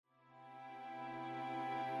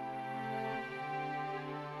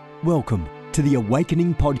Welcome to the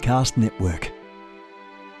Awakening Podcast Network.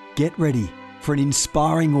 Get ready for an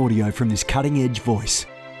inspiring audio from this cutting-edge voice.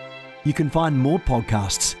 You can find more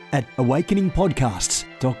podcasts at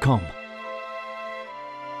awakeningpodcasts.com.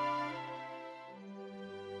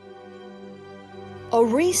 A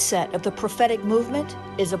reset of the prophetic movement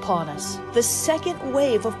is upon us. The second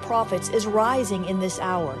wave of prophets is rising in this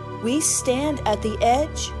hour. We stand at the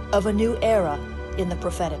edge of a new era in the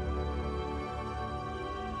prophetic.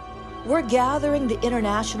 We're gathering the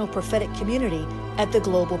international prophetic community at the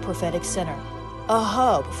Global Prophetic Center, a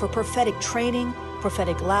hub for prophetic training,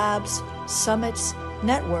 prophetic labs, summits,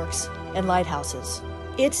 networks, and lighthouses.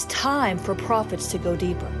 It's time for prophets to go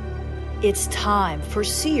deeper. It's time for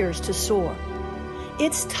seers to soar.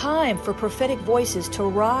 It's time for prophetic voices to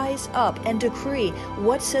rise up and decree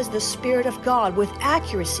what says the Spirit of God with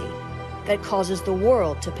accuracy that causes the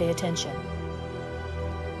world to pay attention.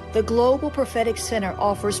 The Global Prophetic Center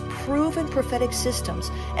offers proven prophetic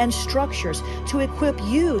systems and structures to equip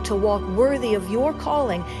you to walk worthy of your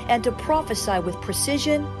calling and to prophesy with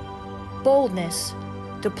precision, boldness,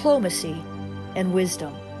 diplomacy, and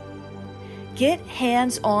wisdom. Get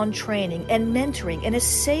hands-on training and mentoring in a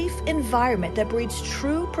safe environment that breeds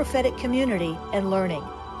true prophetic community and learning.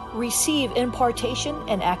 Receive impartation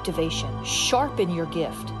and activation. Sharpen your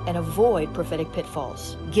gift and avoid prophetic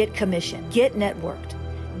pitfalls. Get commissioned. Get networked.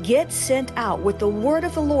 Get sent out with the word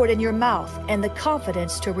of the Lord in your mouth and the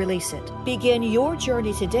confidence to release it. Begin your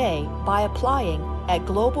journey today by applying at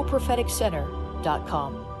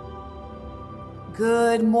globalpropheticcenter.com.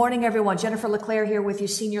 Good morning, everyone. Jennifer LeClaire here with you,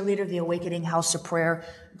 Senior Leader of the Awakening House of Prayer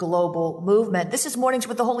Global Movement. This is Mornings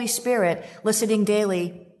with the Holy Spirit, listening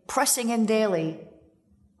daily, pressing in daily,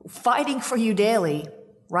 fighting for you daily,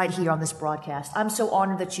 right here on this broadcast. I'm so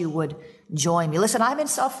honored that you would join me. Listen, I'm in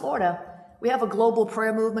South Florida. We have a global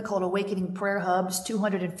prayer movement called Awakening Prayer Hubs,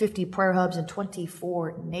 250 prayer hubs in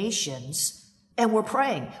 24 nations. And we're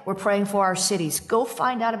praying. We're praying for our cities. Go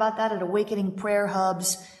find out about that at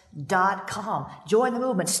awakeningprayerhubs.com. Join the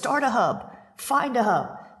movement. Start a hub. Find a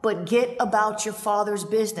hub. But get about your Father's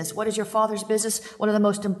business. What is your Father's business? One of the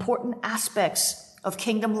most important aspects of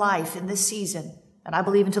kingdom life in this season, and I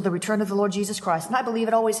believe until the return of the Lord Jesus Christ, and I believe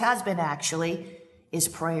it always has been actually, is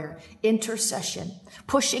prayer, intercession,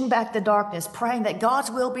 pushing back the darkness, praying that God's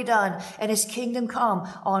will be done and his kingdom come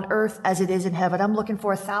on earth as it is in heaven. I'm looking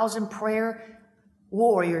for 1,000 prayer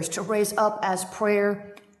warriors to raise up as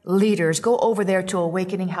prayer leaders. Go over there to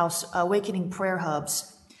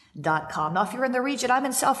awakeningprayerhubs.com. Now, if you're in the region, I'm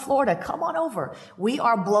in South Florida. Come on over. We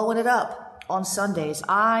are blowing it up on Sundays.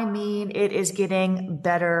 I mean, it is getting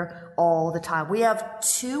better all the time. We have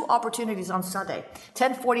 2 opportunities on Sunday.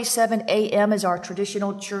 10:47 a.m. is our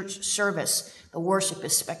traditional church service. The worship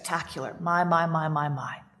is spectacular. My.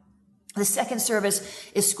 The second service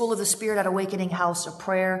is School of the Spirit at Awakening House of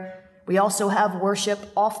Prayer. We also have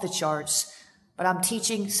worship off the charts, but I'm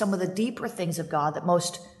teaching some of the deeper things of God that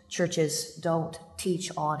most churches don't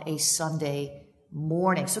teach on a Sunday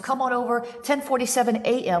morning. So come on over, 10:47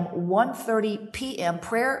 a.m., 1:30 p.m.,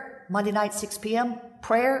 prayer Monday night, 6 p.m.,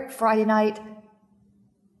 prayer Friday night,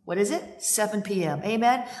 7 p.m.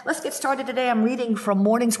 Amen. Let's get started today. I'm reading from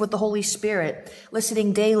Mornings with the Holy Spirit,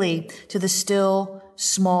 listening daily to the still,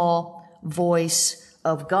 small voice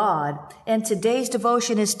of God. And today's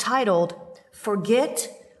devotion is titled, Forget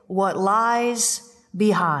What Lies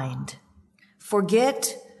Behind.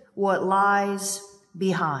 Forget what lies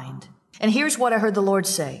behind. And here's what I heard the Lord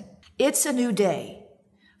say. It's a new day.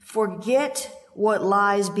 Forget what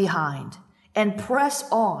lies behind and press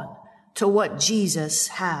on to what Jesus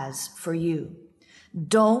has for you.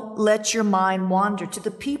 Don't let your mind wander to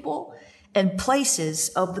the people and places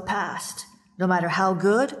of the past, no matter how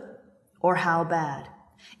good or how bad.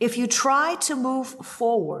 If you try to move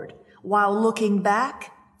forward while looking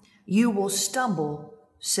back, you will stumble,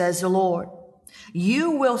 says the Lord.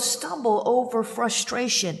 You will stumble over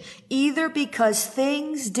frustration, either because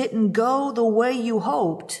things didn't go the way you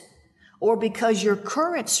hoped, or because your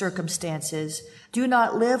current circumstances do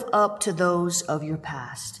not live up to those of your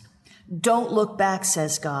past. Don't look back,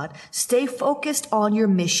 says God. Stay focused on your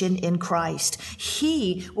mission in Christ.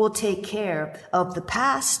 He will take care of the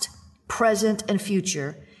past, present, and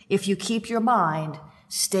future if you keep your mind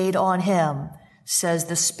stayed on him, says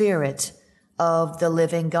the Spirit of the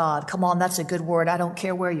living God. Come on, that's a good word. I don't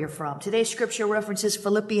care where you're from. Today's scripture references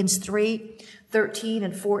Philippians 3:13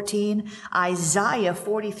 and 14, Isaiah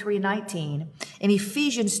 43:19, and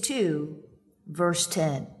Ephesians 2, verse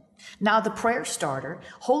 10. Now the prayer starter,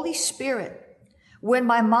 Holy Spirit, When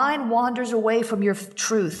my mind wanders away from your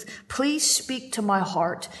truth, please speak to my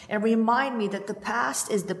heart and remind me that the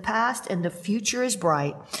past is the past and the future is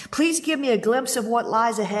bright. Please give me a glimpse of what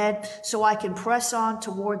lies ahead so I can press on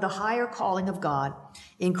toward the higher calling of God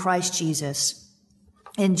in Christ Jesus.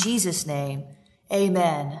 In Jesus' name,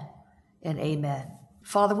 amen and amen.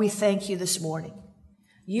 Father, we thank you this morning.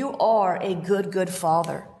 You are a good, good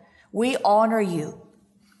Father. We honor you.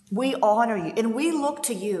 We honor you, and we look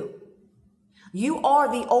to you. You are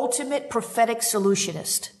the ultimate prophetic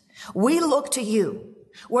solutionist. We look to you.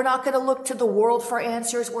 We're not going to look to the world for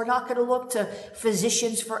answers. We're not going to look to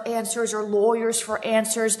physicians for answers or lawyers for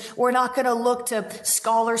answers. We're not going to look to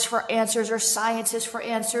scholars for answers or scientists for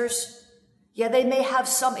answers. Yeah, they may have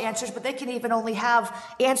some answers, but they can even only have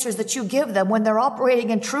answers that you give them when they're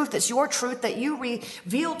operating in truth. It's your truth that you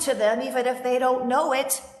reveal to them, even if they don't know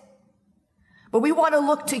it. But we want to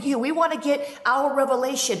look to you. We want to get our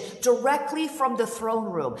revelation directly from the throne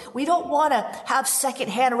room. We don't want to have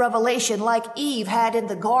secondhand revelation like Eve had in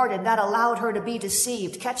the garden that allowed her to be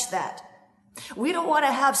deceived. Catch that. We don't want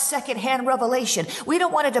to have secondhand revelation. We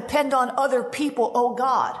don't want to depend on other people, oh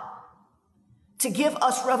God, to give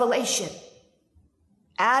us revelation.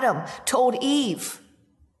 Adam told Eve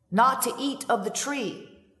not to eat of the tree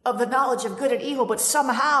of the knowledge of good and evil, but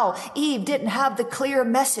somehow Eve didn't have the clear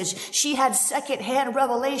message. She had secondhand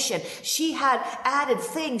revelation. She had added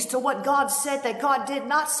things to what God said that God did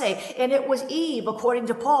not say. And it was Eve, according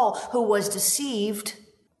to Paul, who was deceived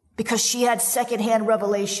because she had secondhand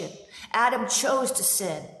revelation. Adam chose to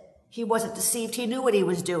sin. He wasn't deceived. He knew what he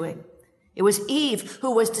was doing. It was Eve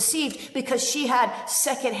who was deceived because she had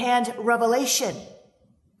secondhand revelation.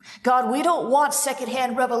 God, we don't want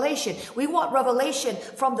secondhand revelation. We want revelation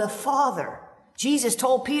from the Father. Jesus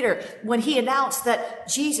told Peter when he announced that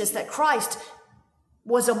Christ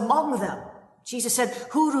was among them. Jesus said,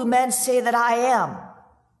 "Who do men say that I am?"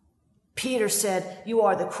 Peter said, "You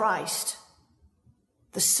are the Christ,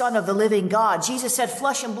 the Son of the living God." Jesus said,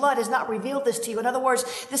 "Flesh and blood has not revealed this to you." In other words,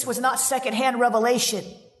 this was not secondhand revelation.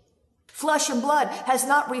 Flesh and blood has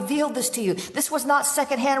not revealed this to you. This was not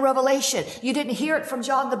secondhand revelation. You didn't hear it from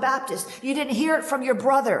John the Baptist. You didn't hear it from your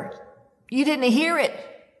brother. You didn't hear it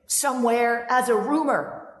somewhere as a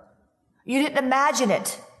rumor. You didn't imagine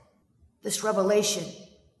it. This revelation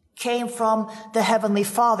came from the Heavenly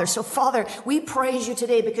Father. So Father, we praise you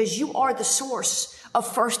today because you are the source of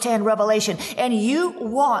firsthand revelation, and you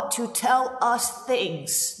want to tell us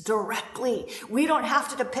things directly. We don't have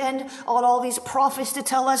to depend on all these prophets to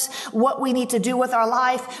tell us what we need to do with our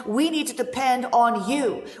life. We need to depend on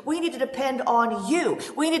you. We need to depend on you.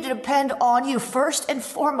 We need to depend on you first and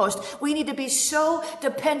foremost. We need to be so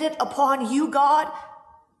dependent upon you, God,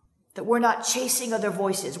 that we're not chasing other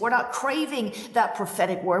voices. We're not craving that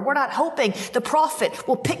prophetic word. We're not hoping the prophet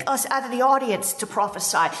will pick us out of the audience to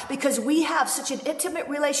prophesy, because we have such an intimate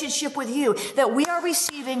relationship with you that we are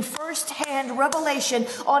receiving firsthand revelation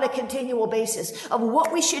on a continual basis of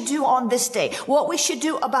what we should do on this day, what we should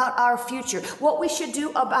do about our future, what we should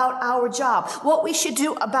do about our job, what we should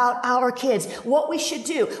do about our kids, what we should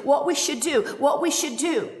do, what we should do, what we should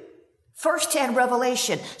do. Firsthand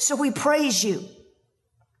revelation. So we praise you.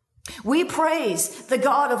 We praise the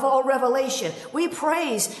God of all revelation. We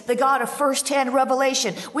praise the God of firsthand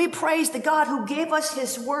revelation. We praise the God who gave us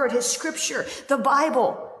his word, his scripture, the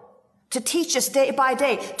Bible, to teach us day by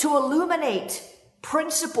day, to illuminate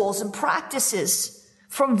principles and practices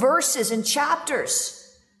from verses and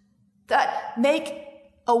chapters that make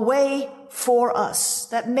a way for us,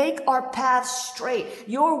 that make our path straight.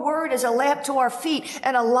 Your word is a lamp to our feet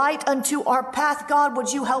and a light unto our path. God,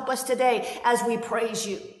 would you help us today as we praise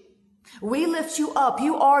you? We lift you up.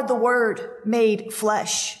 You are the Word made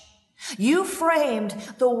flesh. You framed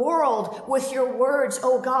the world with your words,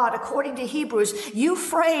 oh God, according to Hebrews. You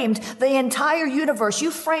framed the entire universe.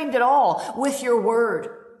 You framed it all with your word.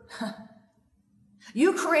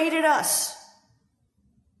 You created us.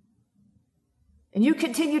 And you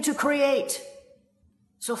continue to create.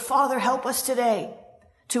 So Father, help us today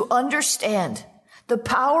to understand the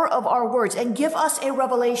power of our words and give us a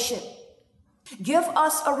revelation. Give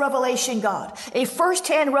us a revelation, God, a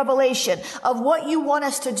firsthand revelation of what you want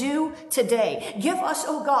us to do today. Give us,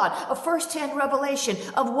 oh God, a firsthand revelation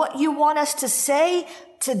of what you want us to say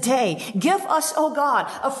today. Give us, oh God,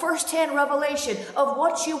 a firsthand revelation of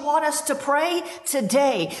what you want us to pray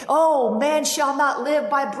today. Oh, man shall not live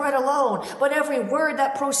by bread alone, but every word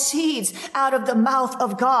that proceeds out of the mouth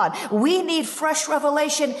of God. We need fresh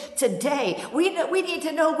revelation today. We need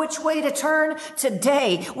to know which way to turn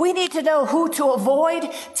today. We need to know who to avoid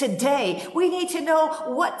today. We need to know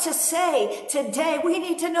what to say today. We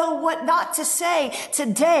need to know what not to say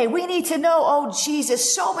today. We need to know, oh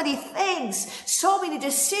Jesus, so many things, so many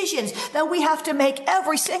decisions that we have to make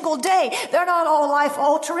every single day. They're not all life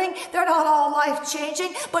altering. They're not all life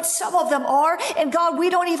changing, but some of them are. And God, we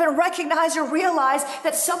don't even recognize or realize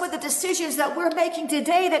that some of the decisions that we're making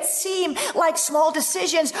today that seem like small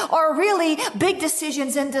decisions are really big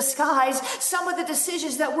decisions in disguise. Some of the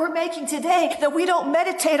decisions that we're making today that we don't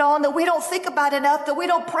meditate on, that we don't think about enough, that we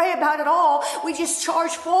don't pray about at all. We just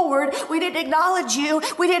charge forward. We didn't acknowledge you.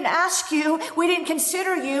 We didn't ask you. We didn't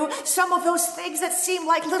consider you. Some of those things that seem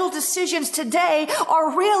like little decisions today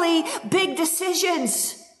are really big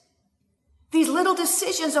decisions. These little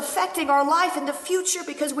decisions affecting our life in the future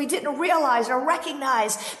because we didn't realize or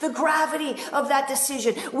recognize the gravity of that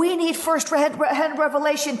decision. We need first-hand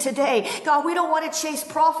revelation today. God, we don't want to chase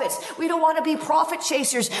prophets. We don't want to be prophet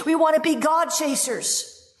chasers. We want to be God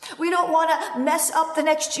chasers. We don't want to mess up the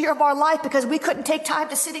next year of our life because we couldn't take time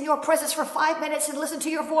to sit in your presence for 5 minutes and listen to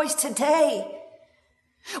your voice today.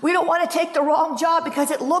 We don't want to take the wrong job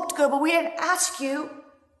because it looked good, but we didn't ask you.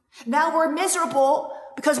 Now we're miserable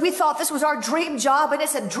because we thought this was our dream job and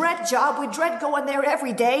it's a dread job. We dread going there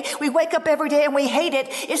every day. We wake up every day and we hate it.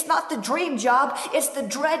 It's not the dream job. It's the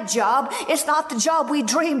dread job. It's not the job we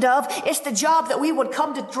dreamed of. It's the job that we would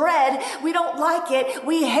come to dread. We don't like it.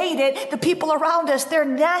 We hate it. The people around us, they're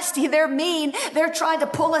nasty. They're mean. They're trying to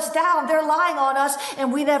pull us down. They're lying on us.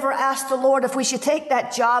 And we never asked the Lord if we should take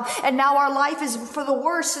that job. And now our life is for the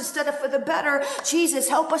worse instead of for the better. Jesus,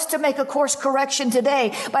 help us to make a course correction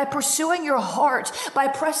today by pursuing your heart, by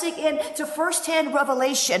pressing into first-hand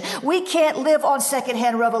revelation. We can't live on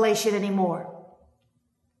second-hand revelation anymore.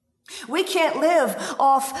 We can't live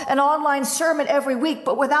off an online sermon every week,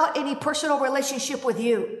 but without any personal relationship with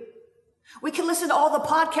you. We can listen to all the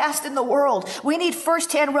podcasts in the world. We need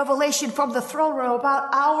first-hand revelation from the throne room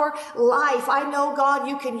about our life. I know, God,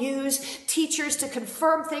 you can use teachers to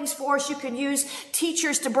confirm things for us. You can use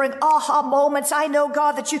teachers to bring aha moments. I know,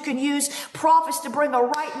 God, that you can use prophets to bring a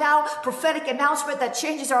right now prophetic announcement that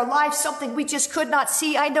changes our life, something we just could not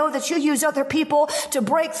see. I know that you use other people to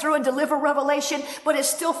break through and deliver revelation, but it's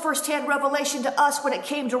still first-hand revelation to us when it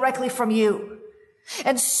came directly from you.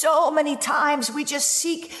 And so many times we just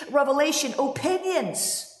seek revelation,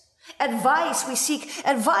 opinions, advice. We seek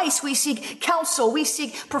advice. We seek counsel. We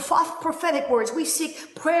seek prophetic words. We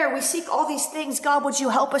seek prayer. We seek all these things. God, would you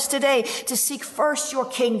help us today to seek first your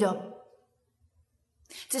kingdom?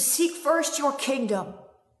 To seek first your kingdom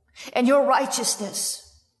and your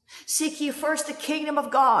righteousness. Seek ye first the kingdom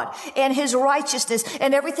of God and his righteousness,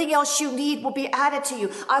 and everything else you need will be added to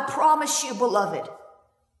you. I promise you, beloved.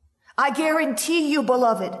 I guarantee you,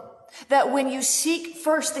 beloved, that when you seek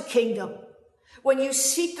first the kingdom, when you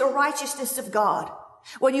seek the righteousness of God,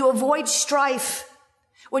 when you avoid strife,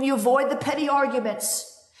 when you avoid the petty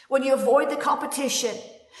arguments, when you avoid the competition,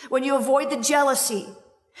 when you avoid the jealousy,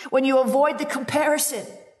 when you avoid the comparison,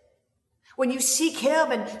 when you seek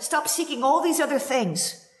him and stop seeking all these other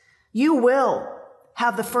things, you will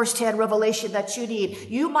have the first-hand revelation that you need.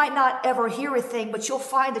 You might not ever hear a thing, but you'll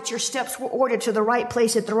find that your steps were ordered to the right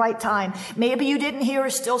place at the right time. Maybe you didn't hear a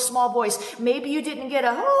still small voice. Maybe you didn't get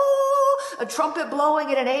a trumpet blowing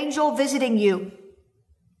and an angel visiting you.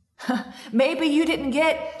 Maybe you didn't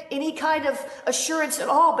get any kind of assurance at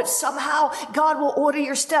all, but somehow God will order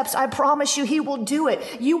your steps. I promise you, he will do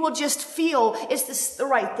it. You will just feel, is this the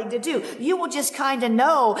right thing to do? You will just kind of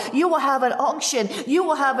know. You will have an unction. You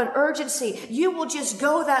will have an urgency. You will just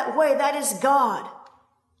go that way. That is God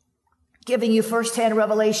giving you firsthand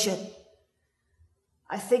revelation.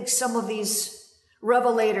 I think some of these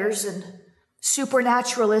revelators and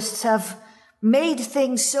supernaturalists have made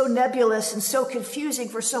things so nebulous and so confusing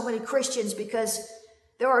for so many Christians, because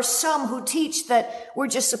there are some who teach that we're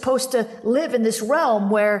just supposed to live in this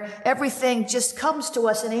realm where everything just comes to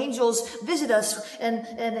us and angels visit us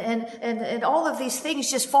and all of these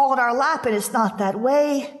things just fall in our lap, and it's not that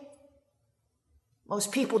way.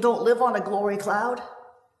 Most people don't live on a glory cloud.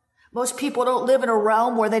 Most people don't live in a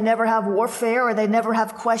realm where they never have warfare, or they never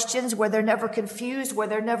have questions, where they're never confused, where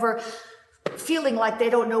they're never feeling like they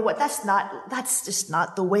don't know what. That's just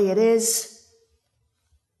not the way it is.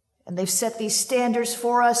 And they've set these standards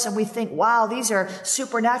for us, and we think, wow, these are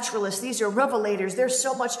supernaturalists. These are revelators. They're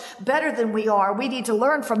so much better than we are. We need to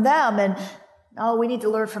learn from them. And No, we need to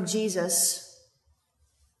learn from Jesus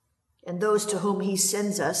and those to whom he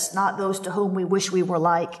sends us, not those to whom we wish we were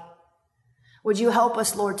like. Would you help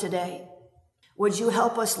us, Lord, today? Would you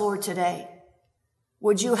help us, Lord, today?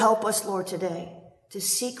 Would you help us, Lord, today to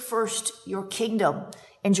seek first your kingdom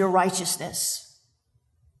and your righteousness?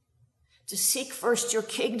 To seek first your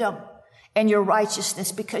kingdom and your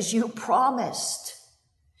righteousness, because you promised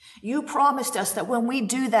us that when we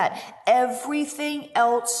do that, everything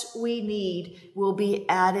else we need will be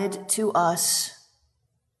added to us.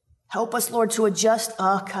 Help us, Lord, to adjust.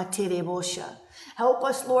 Help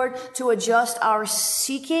us, Lord, to adjust our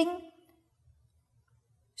seeking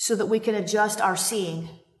so that we can adjust our seeing.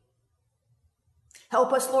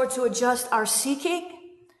 Help us, Lord, to adjust our seeking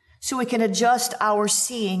so we can adjust our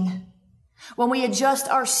seeing. When we adjust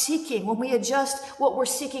our seeking, when we adjust what we're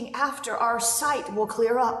seeking after, our sight will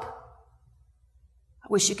clear up. I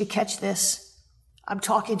wish you could catch this. I'm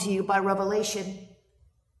talking to you by revelation.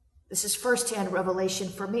 This is firsthand revelation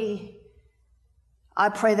for me. I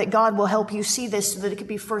pray that God will help you see this so that it could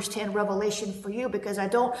be firsthand revelation for you, because I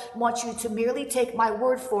don't want you to merely take my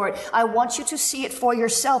word for it. I want you to see it for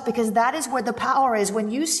yourself, because that is where the power is. When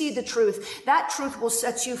you see the truth, that truth will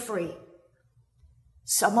set you free.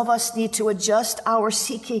 Some of us need to adjust our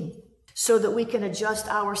seeking so that we can adjust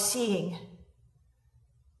our seeing.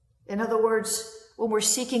 In other words, when we're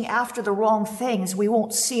seeking after the wrong things, we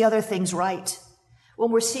won't see other things right. When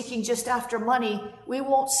we're seeking just after money, we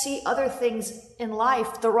won't see other things in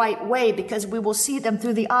life the right way, because we will see them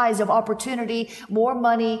through the eyes of opportunity, more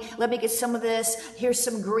money. Let me get some of this. Here's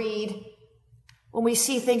some greed. When we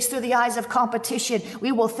see things through the eyes of competition,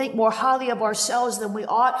 we will think more highly of ourselves than we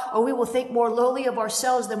ought, or we will think more lowly of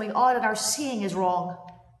ourselves than we ought, and our seeing is wrong.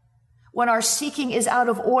 When our seeking is out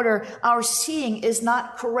of order, our seeing is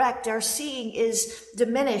not correct. Our seeing is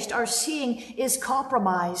diminished. Our seeing is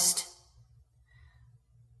compromised.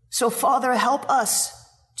 So, Father, help us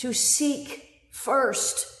to seek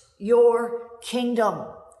first your kingdom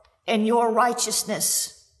and your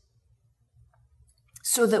righteousness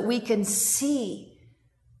so that we can see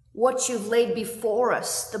what you've laid before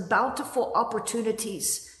us, the bountiful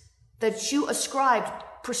opportunities that you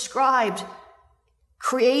prescribed,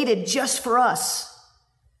 created just for us.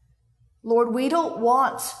 Lord, we don't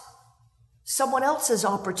want someone else's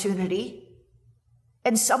opportunity.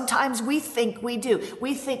 And sometimes we think we do.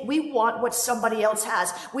 We think we want what somebody else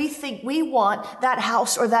has. We think we want that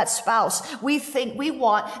house or that spouse. We think we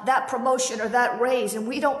want that promotion or that raise. And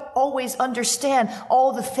we don't always understand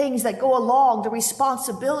all the things that go along, the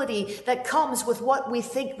responsibility that comes with what we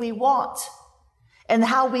think we want, and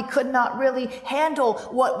how we could not really handle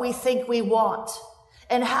what we think we want,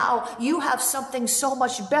 and how you have something so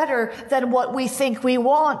much better than what we think we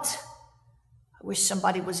want. I wish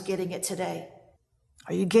somebody was getting it today.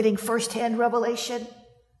 Are you getting firsthand revelation?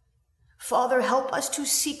 Father, help us to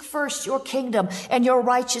seek first your kingdom and your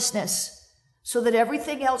righteousness so that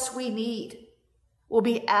everything else we need will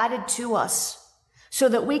be added to us, so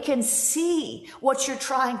that we can see what you're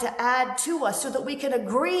trying to add to us, so that we can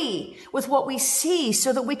agree with what we see,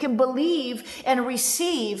 so that we can believe and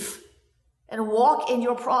receive and walk in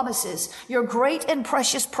your promises, your great and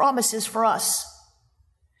precious promises for us.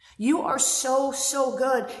 You are so, so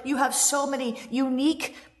good. You have so many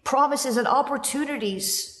unique promises and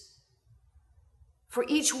opportunities for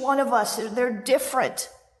each one of us. They're different.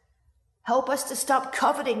 Help us to stop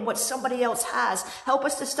coveting what somebody else has. Help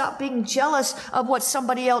us to stop being jealous of what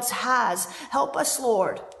somebody else has. Help us,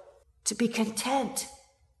 Lord, to be content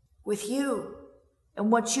with you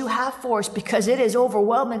and what you have for us, because it is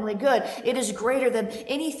overwhelmingly good. It is greater than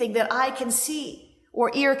anything that I can see or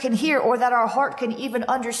ear can hear, or that our heart can even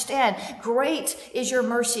understand. Great is your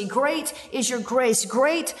mercy. Great is your grace.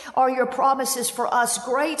 Great are your promises for us.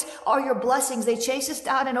 Great are your blessings. They chase us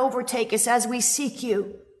down and overtake us as we seek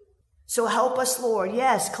you. So help us, Lord.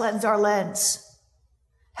 Yes, cleanse our lens.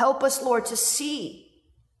 Help us, Lord, to see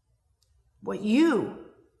what you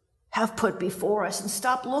have put before us, and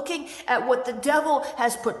stop looking at what the devil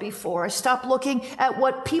has put before us. Stop looking at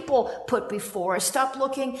what people put before us. Stop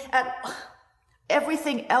looking at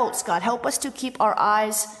everything else. God, help us to keep our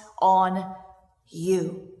eyes on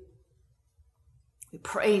you. We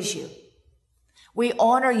praise you. We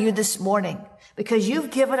honor you this morning because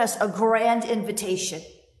you've given us a grand invitation.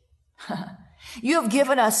 You have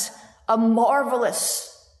given us a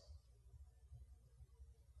marvelous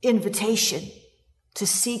invitation to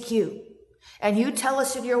seek you. And you tell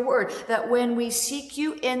us in your word that when we seek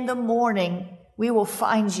you in the morning, we will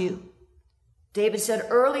find you. David said,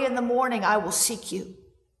 early in the morning, I will seek you.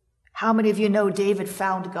 How many of you know David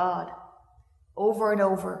found God over and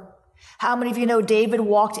over? How many of you know David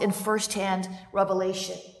walked in firsthand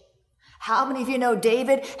revelation? How many of you know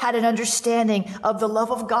David had an understanding of the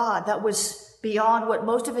love of God that was beyond what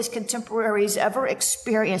most of his contemporaries ever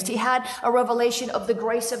experienced? He had a revelation of the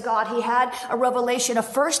grace of God. He had a revelation, a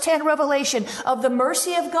firsthand revelation of the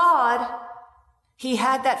mercy of God. He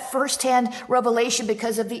had that firsthand revelation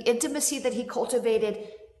because of the intimacy that he cultivated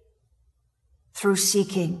through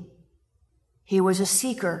seeking. He was a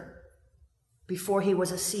seeker before he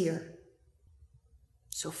was a seer.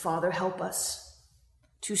 So, Father, help us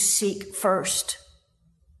to seek first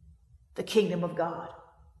the kingdom of God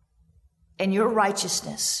and your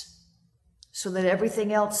righteousness, so that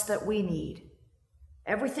everything else that we need,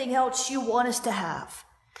 everything else you want us to have,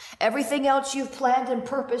 everything else you've planned and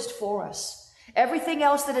purposed for us, everything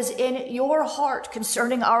else that is in your heart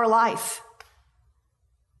concerning our life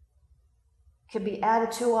can be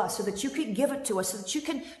added to us, so that you can give it to us, so that you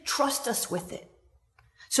can trust us with it,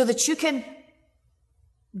 so that you can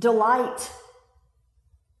delight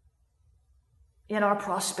in our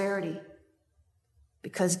prosperity.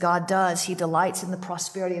 Because God does. He delights in the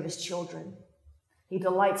prosperity of his children. He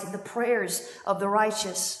delights in the prayers of the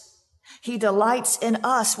righteous. He delights in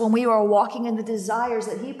us when we are walking in the desires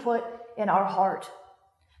that he put in our heart.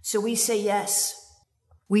 So we say yes.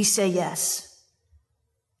 We say yes.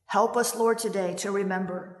 Help us, Lord, today to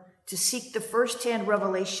remember to seek the firsthand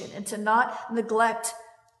revelation and to not neglect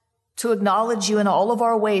to acknowledge you in all of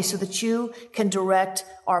our ways, so that you can direct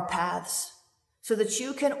our paths, so that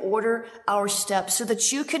you can order our steps, so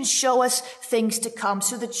that you can show us things to come,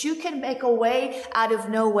 so that you can make a way out of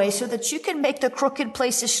no way, so that you can make the crooked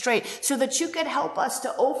places straight, so that you can help us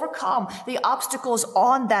to overcome the obstacles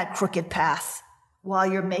on that crooked path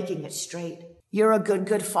while you're making it straight. You're a good,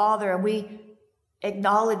 good Father, and we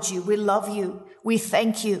acknowledge you. We love you. We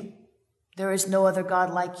thank you. There is no other God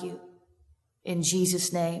like you. In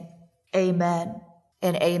Jesus' name, amen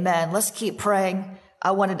and amen. Let's keep praying.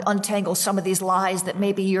 I want to untangle some of these lies that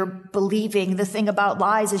maybe you're believing. The thing about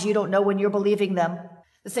lies is you don't know when you're believing them.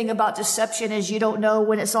 The thing about deception is you don't know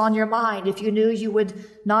when it's on your mind. If you knew, you would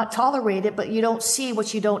not tolerate it, but you don't see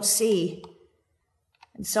what you don't see.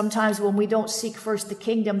 And sometimes when we don't seek first the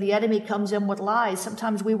kingdom, the enemy comes in with lies.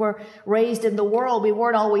 Sometimes we were raised in the world. We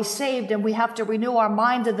weren't always saved, and we have to renew our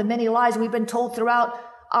mind of the many lies we've been told throughout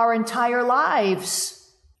our entire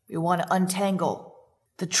lives. We want to untangle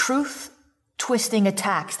the truth twisting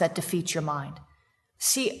attacks that defeat your mind.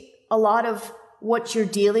 See, a lot of what you're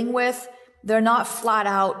dealing with, they're not flat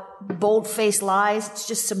out bold-faced lies. It's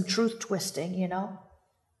just some truth twisting, you know.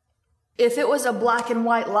 If it was a black and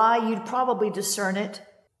white lie, you'd probably discern it.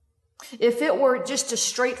 If it were just a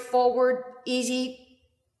straightforward, easy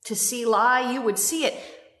to see lie, you would see it.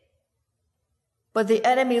 But the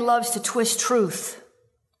enemy loves to twist truth.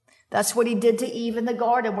 That's what he did to Eve in the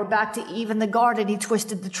garden. We're back to Eve in the garden. He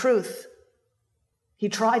twisted the truth. He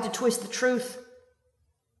tried to twist the truth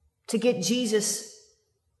to get Jesus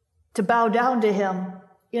to bow down to him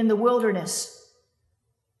in the wilderness.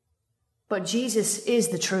 But Jesus is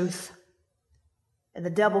the truth, and the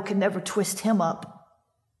devil can never twist him up.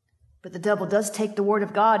 But the devil does take the word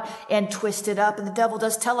of God and twist it up, and the devil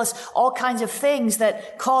does tell us all kinds of things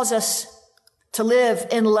that cause us to live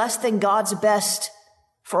in less than God's best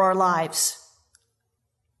for our lives.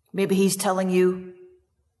 Maybe he's telling you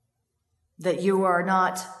that you are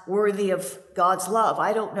not worthy of God's love.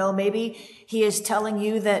 I don't know. Maybe he is telling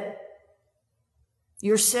you that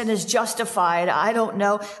your sin is justified. I don't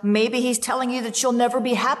know. Maybe he's telling you that you'll never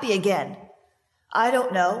be happy again. I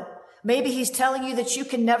don't know. Maybe he's telling you that you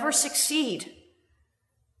can never succeed.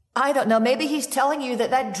 I don't know. Maybe he's telling you that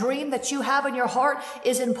that dream that you have in your heart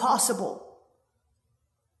is impossible.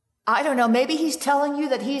 I don't know. Maybe he's telling you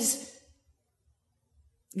that he's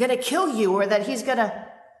going to kill you, or that he's going to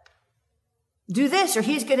do this, or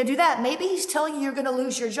he's going to do that. Maybe he's telling you you're going to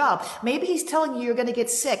lose your job. Maybe he's telling you you're going to get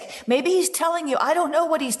sick. Maybe he's telling you, I don't know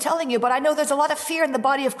what he's telling you, but I know there's a lot of fear in the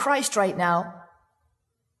body of Christ right now.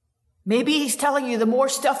 Maybe he's telling you the more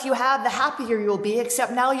stuff you have, the happier you'll be,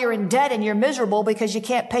 except now you're in debt and you're miserable because you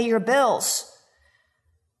can't pay your bills.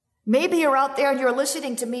 Maybe you're out there and you're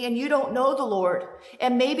listening to me and you don't know the Lord.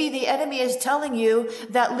 And maybe the enemy is telling you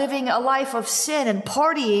that living a life of sin and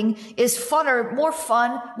partying is funner, more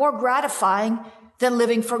fun, more gratifying than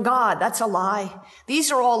living for God. That's a lie.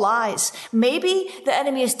 These are all lies. Maybe the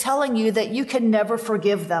enemy is telling you that you can never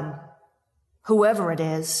forgive them, whoever it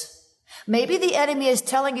is. Maybe the enemy is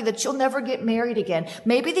telling you that you'll never get married again.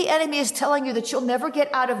 Maybe the enemy is telling you that you'll never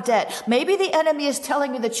get out of debt. Maybe the enemy is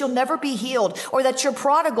telling you that you'll never be healed, or that your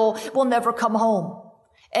prodigal will never come home.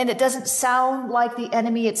 And it doesn't sound like the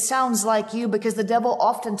enemy. It sounds like you, because the devil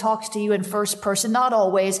often talks to you in first person, not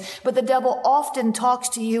always, but the devil often talks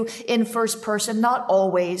to you in first person, not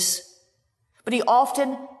always. But he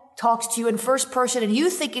often talks to you in first person, and you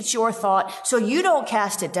think it's your thought, so you don't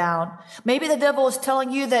cast it down. Maybe the devil is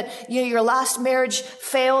telling you that your last marriage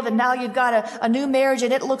failed and now you've got a new marriage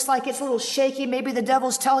and it looks like it's a little shaky. Maybe the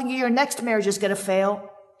devil's telling you your next marriage is going to fail.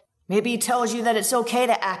 Maybe he tells you that it's okay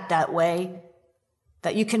to act that way,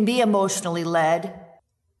 that you can be emotionally led.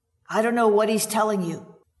 I don't know what he's telling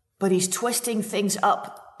you, but he's twisting things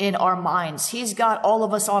up in our minds. He's got all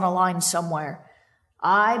of us on a line somewhere.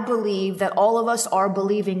 I believe that all of us are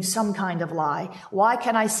believing some kind of lie. Why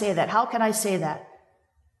can I say that? How can I say that?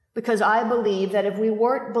 Because I believe that if we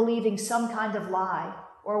weren't believing some kind of lie,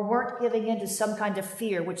 or weren't giving into some kind of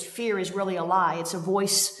fear, which fear is really a lie, it's a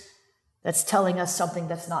voice that's telling us something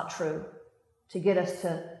that's not true, to get us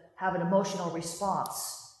to have an emotional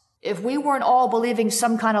response. If we weren't all believing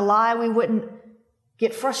some kind of lie, we wouldn't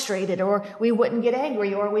get frustrated, or we wouldn't get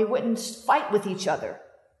angry, or we wouldn't fight with each other.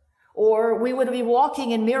 Or we would be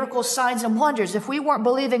walking in miracles, signs, and wonders. If we weren't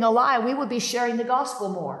believing a lie, we would be sharing the gospel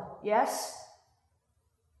more. Yes?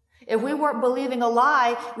 If we weren't believing a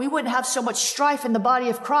lie, we wouldn't have so much strife in the body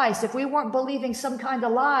of Christ. If we weren't believing some kind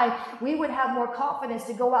of lie, we would have more confidence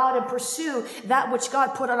to go out and pursue that which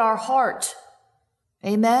God put on our heart.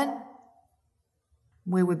 Amen?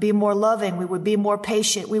 We would be more loving. We would be more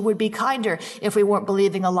patient. We would be kinder if we weren't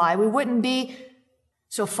believing a lie. We wouldn't be.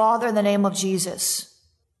 So, Father, in the name of Jesus,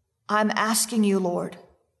 I'm asking you, Lord,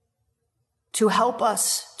 to help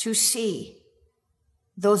us to see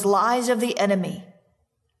those lies of the enemy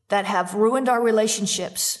that have ruined our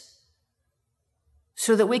relationships,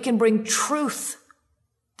 so that we can bring truth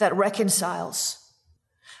that reconciles.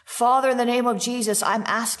 Father, in the name of Jesus, I'm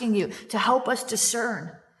asking you to help us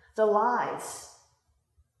discern the lies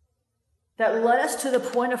that led us to the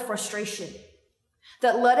point of frustration,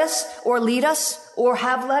 that led us or lead us or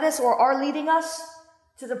have led us or are leading us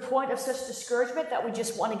to the point of such discouragement that we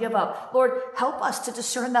just want to give up. Lord, help us to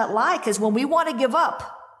discern that lie, because when we want to give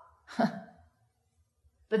up,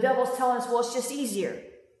 the devil's telling us, well, it's just easier.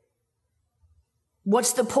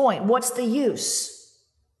 What's the point? What's the use?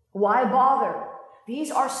 Why bother?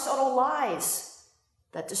 These are subtle lies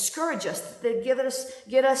that discourage us, that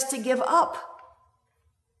get us to give up.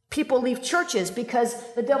 People leave churches because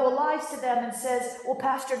the devil lies to them and says, well,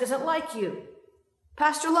 pastor doesn't like you.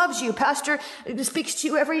 Pastor loves you. Pastor speaks to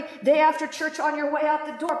you every day after church on your way out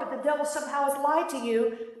the door, but the devil somehow has lied to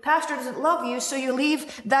you. Pastor doesn't love you, so you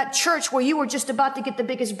leave that church where you were just about to get the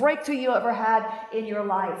biggest breakthrough you ever had in your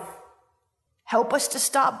life. Help us to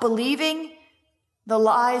stop believing the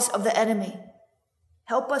lies of the enemy.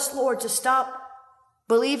 Help us, Lord, to stop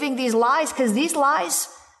believing these lies, because these lies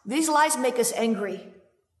make us angry.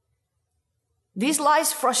 These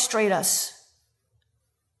lies frustrate us.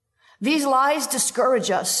 These lies discourage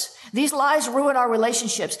us. These lies ruin our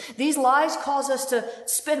relationships. These lies cause us to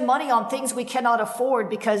spend money on things we cannot afford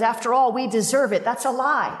because, after all, we deserve it. That's a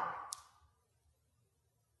lie.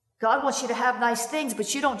 God wants you to have nice things,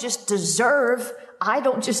 but you don't just deserve. I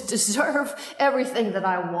don't just deserve everything that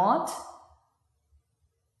I want.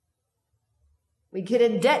 We get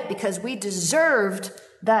in debt because we deserved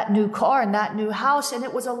that new car and that new house, and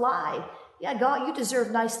it was a lie. Yeah, God, you deserve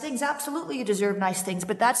nice things. Absolutely, you deserve nice things,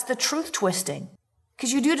 but that's the truth twisting.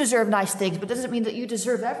 Because you do deserve nice things, but it doesn't mean that you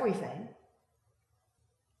deserve everything.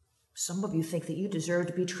 Some of you think that you deserve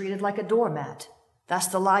to be treated like a doormat. That's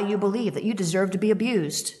the lie you believe, that you deserve to be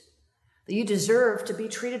abused, that you deserve to be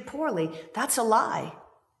treated poorly. That's a lie.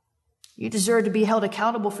 You deserve to be held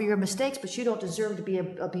accountable for your mistakes, but you don't deserve to be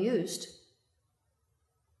abused,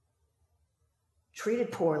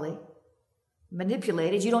 treated poorly,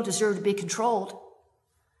 manipulated. You don't deserve to be controlled.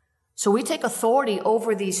 So we take authority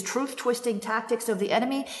over these truth-twisting tactics of the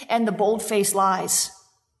enemy and the bold-faced lies.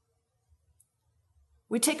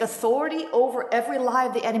 We take authority over every lie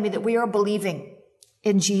of the enemy that we are believing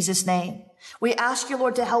in Jesus' name. We ask you,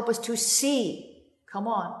 Lord, to help us to see. Come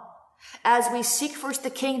on. As we seek first the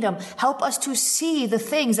kingdom, help us to see the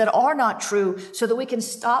things that are not true so that we can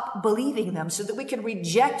stop believing them, so that we can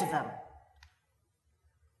reject them.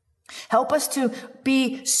 Help us to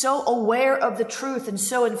be so aware of the truth and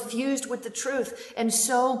so infused with the truth and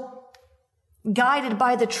so guided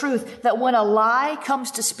by the truth that when a lie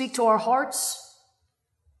comes to speak to our hearts,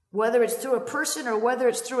 whether it's through a person or whether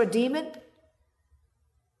it's through a demon,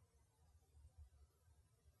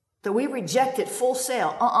 that we reject it full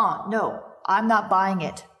sail. No, I'm not buying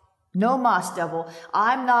it. No mas, devil.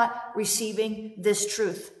 I'm not receiving this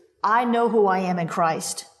truth. I know who I am in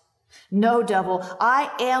Christ. No, devil,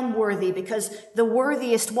 I am worthy because the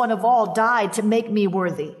worthiest one of all died to make me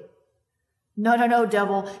worthy. No,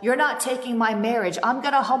 devil, you're not taking my marriage. I'm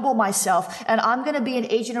going to humble myself and I'm going to be an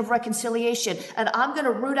agent of reconciliation and I'm going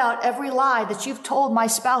to root out every lie that you've told my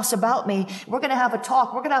spouse about me. We're going to have a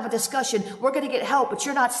talk. We're going to have a discussion. We're going to get help, but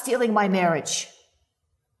you're not stealing my marriage.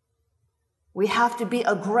 We have to be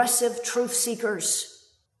aggressive truth seekers.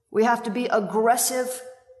 We have to be aggressive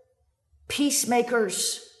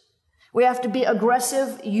peacemakers. We have to be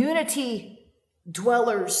aggressive unity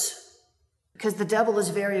dwellers because the devil is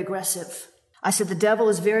very aggressive. I said the devil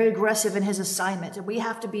is very aggressive in his assignment, and we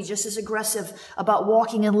have to be just as aggressive about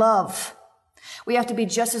walking in love. We have to be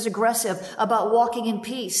just as aggressive about walking in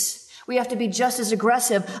peace. We have to be just as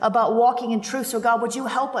aggressive about walking in truth. So God, would you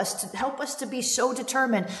help us to be so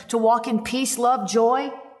determined to walk in peace, love,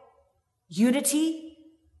 joy, unity,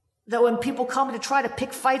 that when people come to try to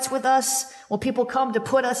pick fights with us, when people come to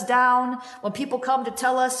put us down, when people come to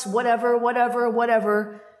tell us whatever,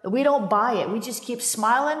 we don't buy it. We just keep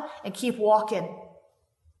smiling and keep walking.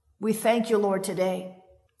 We thank you, Lord, today.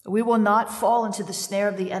 We will not fall into the snare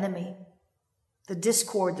of the enemy, the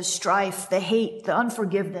discord, the strife, the hate, the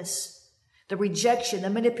unforgiveness, the rejection, the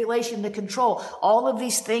manipulation, the control. All of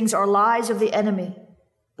these things are lies of the enemy.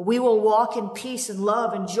 But we will walk in peace and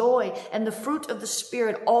love and joy and the fruit of the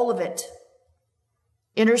Spirit, all of it.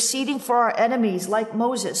 Interceding for our enemies like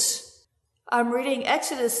Moses. I'm reading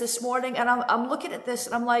Exodus this morning and I'm looking at this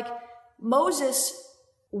and I'm like, Moses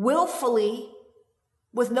willfully,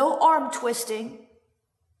 with no arm twisting,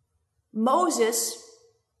 Moses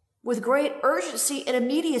with great urgency and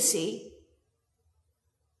immediacy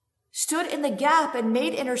stood in the gap and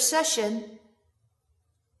made intercession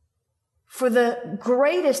for the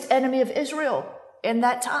greatest enemy of Israel in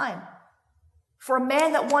that time. For a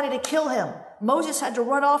man that wanted to kill him. Moses had to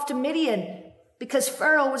run off to Midian because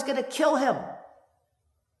Pharaoh was going to kill him.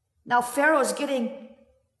 Now Pharaoh's getting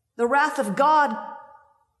the wrath of God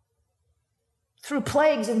through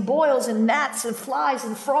plagues and boils and gnats and flies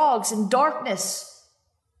and frogs and darkness.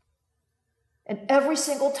 And every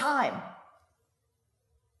single time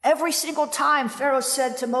Pharaoh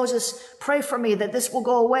said to Moses, pray for me that this will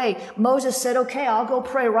go away. Moses said, okay, I'll go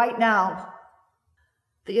pray right now.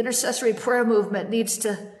 The intercessory prayer movement needs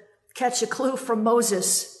to catch a clue from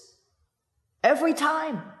Moses. Every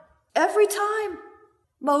time,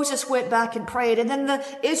 Moses went back and prayed. And then the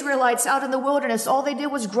Israelites out in the wilderness, all they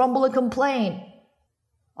did was grumble and complain.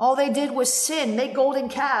 All they did was sin, make golden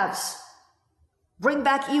calves, bring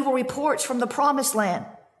back evil reports from the promised land.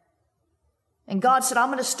 And God said, I'm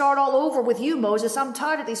going to start all over with you, Moses. I'm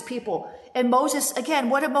tired of these people. And Moses,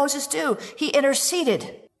 again, what did Moses do? He interceded.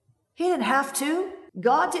 He didn't have to.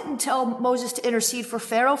 God didn't tell Moses to intercede for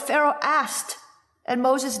Pharaoh. Pharaoh asked, and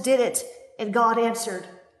Moses did it, and God answered.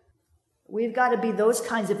 We've got to be those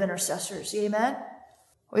kinds of intercessors. Amen?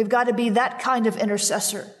 We've got to be that kind of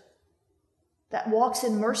intercessor that walks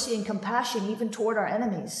in mercy and compassion even toward our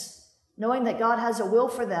enemies, knowing that God has a will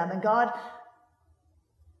for them and God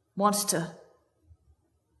wants to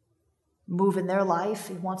move in their life.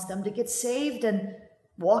 He wants them to get saved and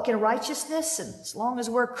walk in righteousness, and as long as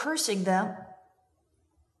we're cursing them.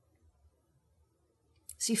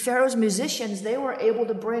 See, Pharaoh's musicians, they were able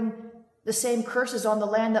to bring the same curses on the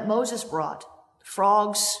land that Moses brought.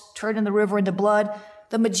 Frogs turning the river into blood.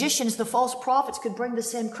 The magicians, the false prophets, could bring the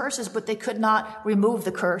same curses, but they could not remove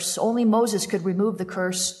the curse. Only Moses could remove the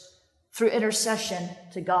curse through intercession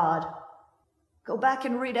to God. Go back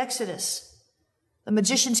and read Exodus. The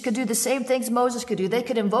magicians could do the same things Moses could do. They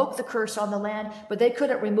could invoke the curse on the land, but they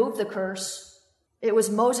couldn't remove the curse. It was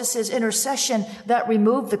Moses' intercession that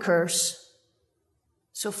removed the curse.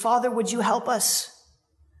 So, Father, would you help us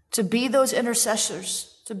to be those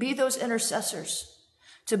intercessors, to be those intercessors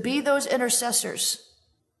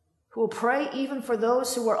who will pray even for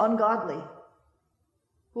those who are ungodly,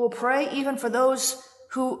 who will pray even for those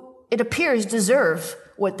who, it appears, deserve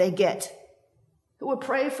what they get, who will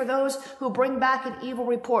pray for those who bring back an evil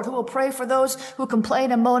report, who will pray for those who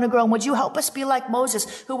complain and moan and groan. Would you help us be like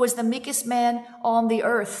Moses, who was the meekest man on the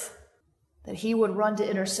earth, that he would run to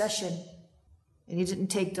intercession, and he didn't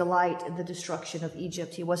take delight in the destruction of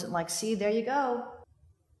Egypt. He wasn't like, see, there you go.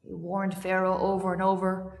 He warned Pharaoh over and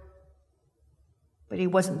over, but he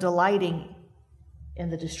wasn't delighting in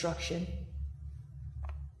the destruction.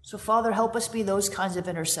 So, Father, help us be those kinds of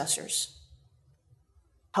intercessors.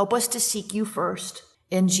 Help us to seek you first.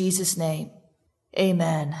 In Jesus' name,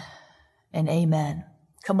 amen and amen.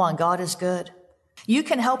 Come on, God is good. You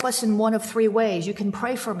can help us in one of three ways. You can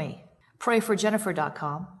pray for me. Pray for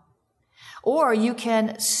Jennifer.com. Or you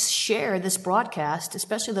can share this broadcast,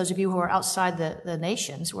 especially those of you who are outside the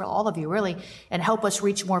nations, well, all of you really, and help us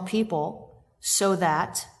reach more people so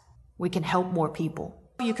that we can help more people.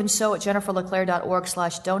 You can sow at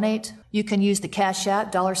jenniferleclaire.org/donate. You can use the Cash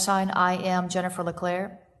App, $ I am Jennifer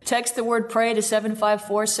LeClaire. Text the word pray to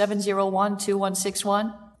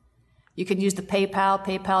 754-701-2161. You can use the PayPal,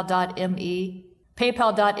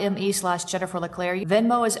 paypal.me/Jennifer LeClaire.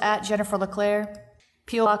 Venmo is at Jennifer LeClaire.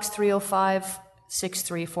 P.O. Box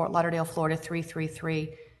 30563, Fort Lauderdale, Florida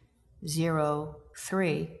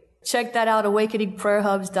 33303. Check that out,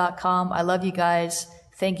 awakeningprayerhubs.com. I love you guys.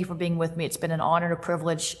 Thank you for being with me. It's been an honor and a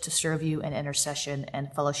privilege to serve you in intercession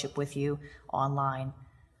and fellowship with you online.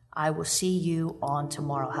 I will see you on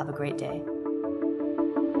tomorrow. Have a great day.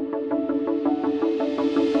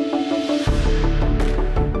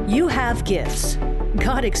 You have gifts.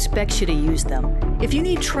 God expects you to use them. If you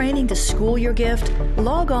need training to school your gift,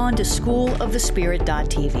 log on to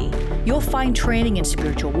schoolofthespirit.tv. You'll find training in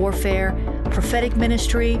spiritual warfare, prophetic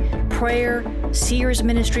ministry, prayer, seers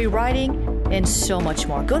ministry, writing, and so much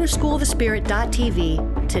more. Go to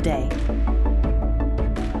schoolofthespirit.tv today.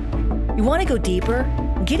 You want to go deeper?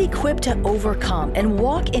 Get equipped to overcome and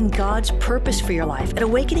walk in God's purpose for your life at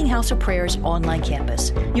Awakening House of Prayer's online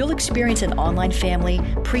campus. You'll experience an online family,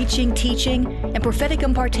 preaching, teaching, and prophetic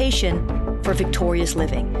impartation for victorious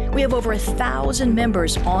living. We have over 1,000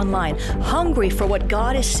 members online, hungry for what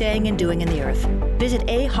God is saying and doing in the earth. Visit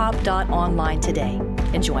ahop.online today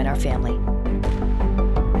and join our family.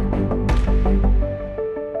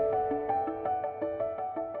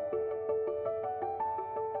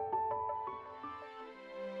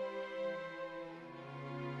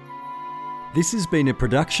 This has been a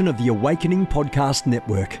production of the Awakening Podcast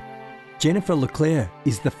Network. Jennifer LeClaire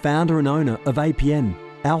is the founder and owner of APN.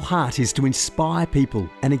 Our heart is to inspire people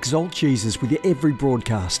and exalt Jesus with every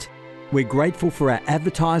broadcast. We're grateful for our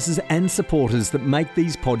advertisers and supporters that make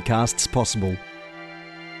these podcasts possible.